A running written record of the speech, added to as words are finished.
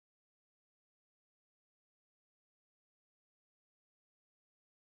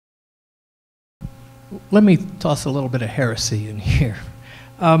let me toss a little bit of heresy in here.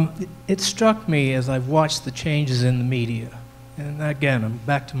 It struck me as I've watched the changes in the media, and again, I'm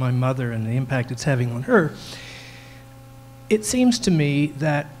back to my mother and the impact it's having on her. It seems to me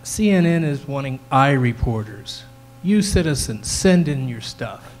that CNN is wanting reporters. You citizens, send in your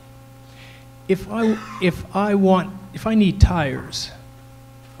stuff. If I need tires,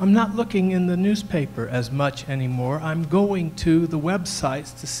 I'm not looking in the newspaper as much anymore. I'm going to the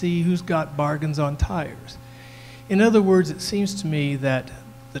websites to see who's got bargains on tires. In other words, it seems to me that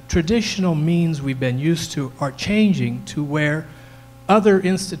the traditional means we've been used to are changing to where other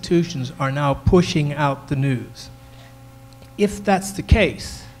institutions are now pushing out the news. If that's the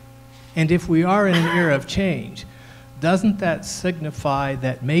case, and if we are in an era of change, doesn't that signify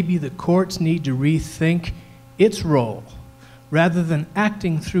that maybe the courts need to rethink its role rather than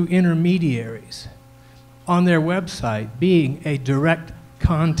acting through intermediaries on their website, being a direct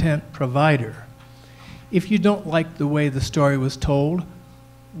content provider? If you don't like the way the story was told,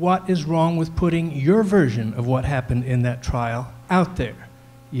 what is wrong with putting your version of what happened in that trial out there?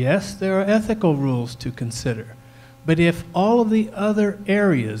 Yes, there are ethical rules to consider, but if all of the other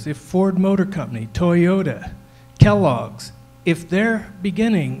areas, if Ford Motor Company, Toyota, Kellogg's, if they're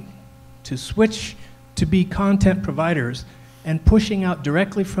beginning to switch to be content providers and pushing out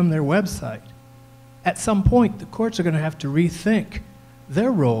directly from their website, at some point the courts are going to have to rethink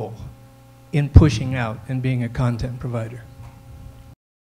their role in pushing out and being a content provider.